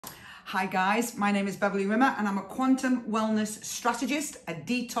Hi guys, my name is Beverly Rimmer and I'm a quantum wellness strategist, a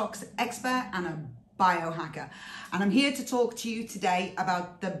detox expert and a biohacker. And I'm here to talk to you today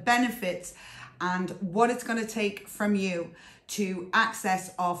about the benefits and what it's going to take from you to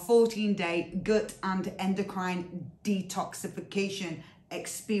access our 14-day gut and endocrine detoxification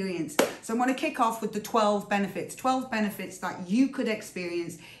experience. So I'm going to kick off with the 12 benefits that you could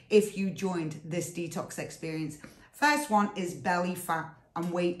experience if you joined this detox experience. First one is belly fat and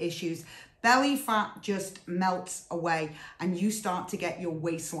weight issues. Belly fat just melts away and you start to get your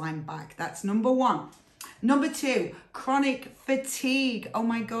waistline back. That's number one. Number two, chronic fatigue. Oh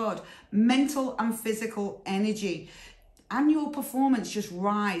my God, mental and physical energy and your performance just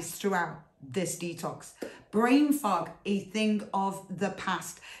rise throughout this detox. Brain fog, a thing of the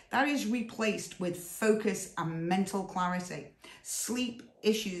past, that is replaced with focus and mental clarity. Sleep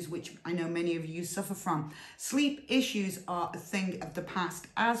issues, which I know many of you suffer from. Sleep issues are a thing of the past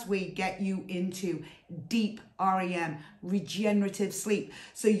as we get you into deep REM, regenerative sleep.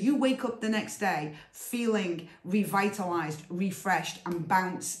 So you wake up the next day feeling revitalized, refreshed, and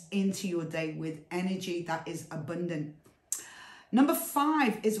bounce into your day with energy that is abundant. Number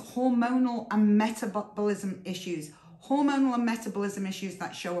 5 is hormonal and metabolism issues. Hormonal and metabolism issues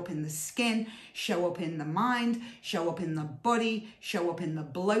that show up in the skin, show up in the mind, show up in the body, show up in the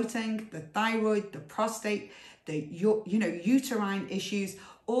bloating, the thyroid, the prostate, the uterine issues.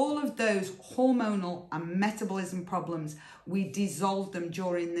 All of those hormonal and metabolism problems, we dissolve them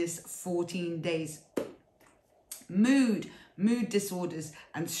during this 14 days. Mood disorders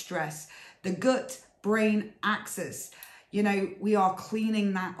and stress. The gut-brain axis. We are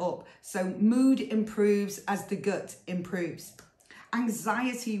cleaning that up. So mood improves as the gut improves.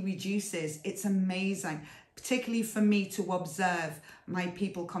 Anxiety reduces. It's amazing, particularly for me to observe my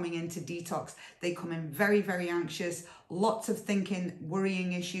people coming into detox. They come in very, very anxious, lots of thinking,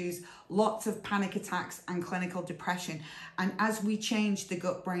 worrying issues, lots of panic attacks and clinical depression. And as we change the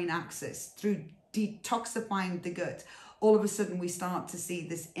gut-brain axis through detoxifying the gut, all of a sudden we start to see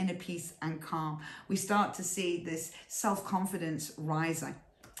this inner peace and calm. We start to see this self-confidence rising.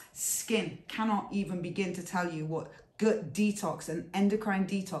 Skin, cannot even begin to tell you what gut detox and endocrine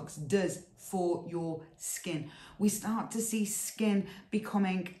detox does for your skin. We start to see skin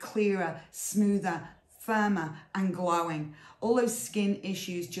becoming clearer, smoother, firmer and glowing. All those skin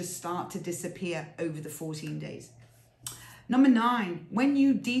issues just start to disappear over the 14 days. Number 9, when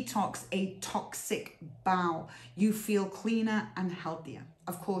you detox a toxic bowel, you feel cleaner and healthier.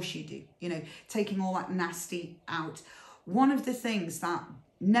 Of course you do, taking all that nasty out. One of the things that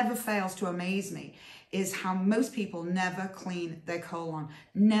never fails to amaze me is how most people never clean their colon,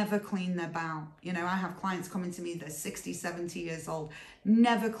 never clean their bowel. I have clients coming to me, they're 60, 70 years old,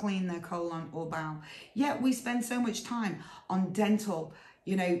 never clean their colon or bowel. Yet we spend so much time on dental,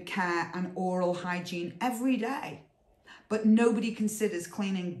 care and oral hygiene every day. But nobody considers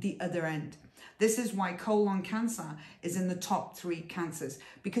cleaning the other end. This is why colon cancer is in the top 3 cancers,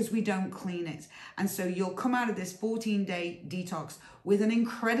 because we don't clean it. And so you'll come out of this 14-day detox with an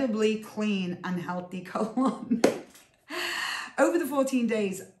incredibly clean and healthy colon. Over the 14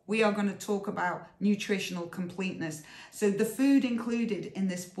 days, we are going to talk about nutritional completeness. So the food included in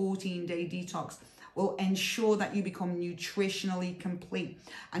this 14-day detox will ensure that you become nutritionally complete.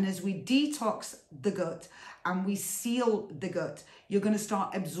 And as we detox the gut and we seal the gut, you're going to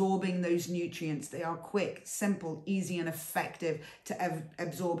start absorbing those nutrients. They are quick, simple, easy, and effective to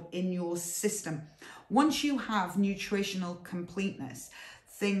absorb in your system. Once you have nutritional completeness,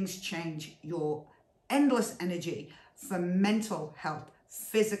 things change. Your endless energy for mental health,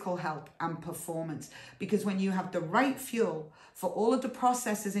 physical health and performance, because when you have the right fuel for all of the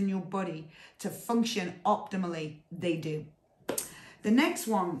processes in your body to function optimally, they do. The next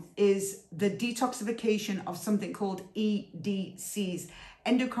one is the detoxification of something called EDCs,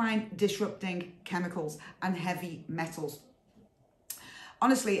 endocrine disrupting chemicals and heavy metals.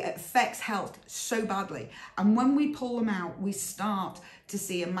 Honestly, it affects health so badly. And when we pull them out, we start to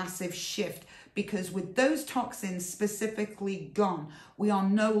see a massive shift, because with those toxins specifically gone, we are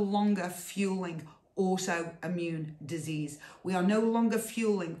no longer fueling autoimmune disease. We are no longer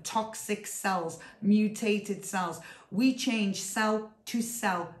fueling toxic cells, mutated cells. We change cell to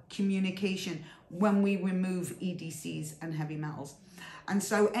cell communication when we remove EDCs and heavy metals. And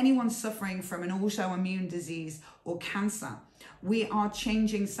so anyone suffering from an autoimmune disease or cancer, we are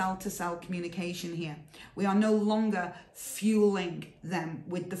changing cell-to-cell communication here. We are no longer fueling them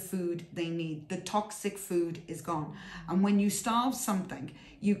with the food they need. The toxic food is gone. And when you starve something,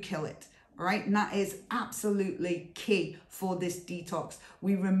 you kill it, right? And that is absolutely key for this detox.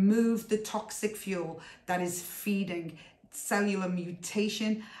 We remove the toxic fuel that is feeding cellular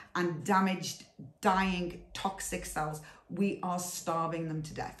mutation and damaged, dying, toxic cells. We are starving them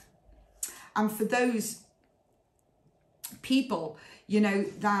to death. And for those people, you know,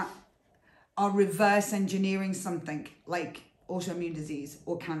 that are reverse engineering something like autoimmune disease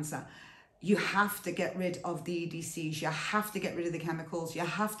or cancer, you have to get rid of the EDCs, you have to get rid of the chemicals, you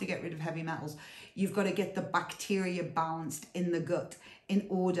have to get rid of heavy metals. You've got to get the bacteria balanced in the gut in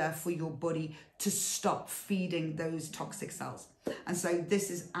order for your body to stop feeding those toxic cells. And so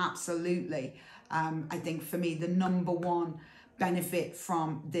this is absolutely, I think for me, the number one benefit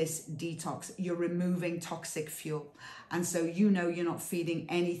from this detox. You're removing toxic fuel. And so you know you're not feeding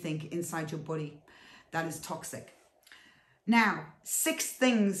anything inside your body that is toxic. Now, 6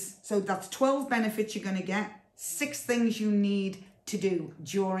 things, so that's 12 benefits you're going to get, 6 things you need to do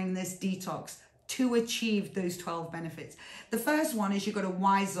during this detox to achieve those 12 benefits. The first one is you've got to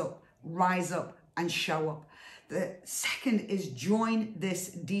wise up, rise up, and show up. The second is join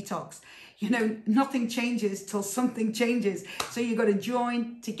this detox. You know, nothing changes till something changes. So you've got to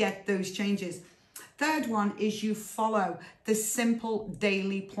join to get those changes. Third one is you follow the simple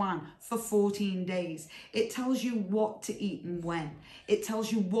daily plan for 14 days. It tells you what to eat and when. It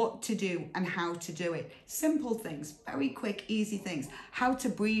tells you what to do and how to do it. Simple things, very quick, easy things. How to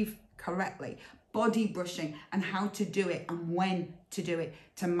breathe correctly, body brushing, and how to do it and when to do it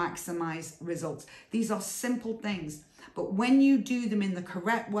to maximize results. These are simple things, but when you do them in the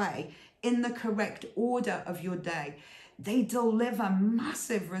correct way, in the correct order of your day, they deliver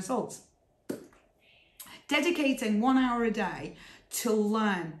massive results. Dedicating 1 hour a day to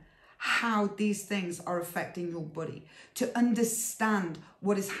learn how these things are affecting your body, to understand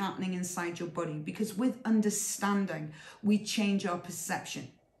what is happening inside your body, because with understanding, we change our perception,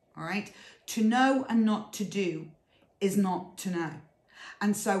 all right? To know and not to do is not to know.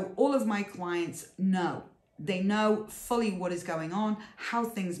 And so all of my clients know. They know fully what is going on, how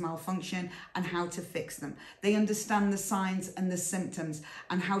things malfunction, and how to fix them. They understand the signs and the symptoms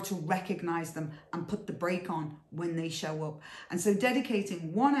and how to recognize them and put the brake on when they show up. And so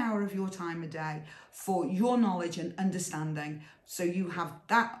dedicating 1 hour of your time a day for your knowledge and understanding, so you have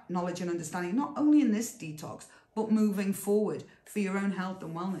that knowledge and understanding, not only in this detox, but moving forward for your own health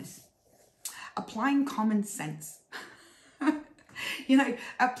and wellness. Applying common sense. You know,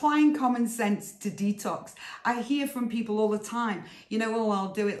 applying common sense to detox. I hear from people all the time, you know, oh,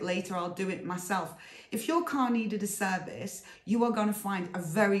 I'll do it later, I'll do it myself. If your car needed a service, you are going to find a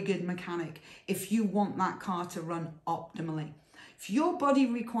very good mechanic if you want that car to run optimally. If your body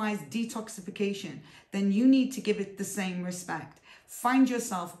requires detoxification, then you need to give it the same respect. Find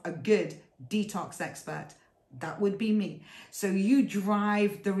yourself a good detox expert. That would be me. So you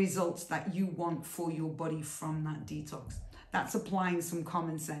drive the results that you want for your body from that detox. That's applying some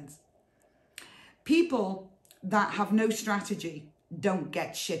common sense. People that have no strategy don't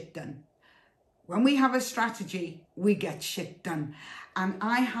get shit done. When we have a strategy, we get shit done. And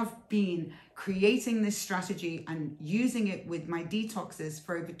I have been creating this strategy and using it with my detoxes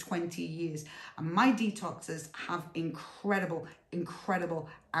for over 20 years. And my detoxes have incredible, incredible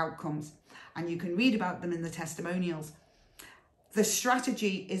outcomes. And you can read about them in the testimonials. The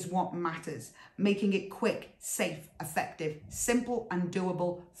strategy is what matters, making it quick, safe, effective, simple and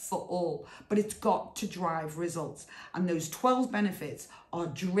doable for all. But it's got to drive results. And those 12 benefits are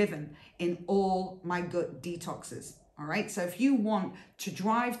driven in all my gut detoxes. All right, so if you want to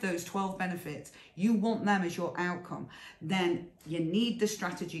drive those 12 benefits, you want them as your outcome, then you need the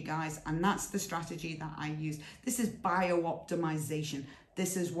strategy, guys. And that's the strategy that I use. This is bio-optimization.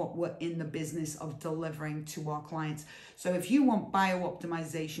 This is what we're in the business of delivering to our clients. So if you want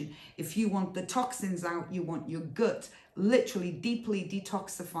bio-optimization, if you want the toxins out, you want your gut literally deeply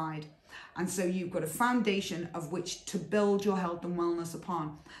detoxified, and so you've got a foundation of which to build your health and wellness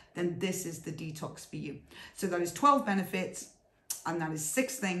upon, then this is the detox for you. So that is 12 benefits, and that is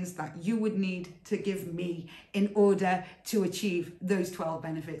 6 things that you would need to give me in order to achieve those 12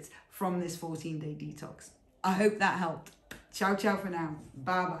 benefits from this 14-day detox. I hope that helped. Ciao, ciao for now.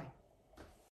 Bye-bye.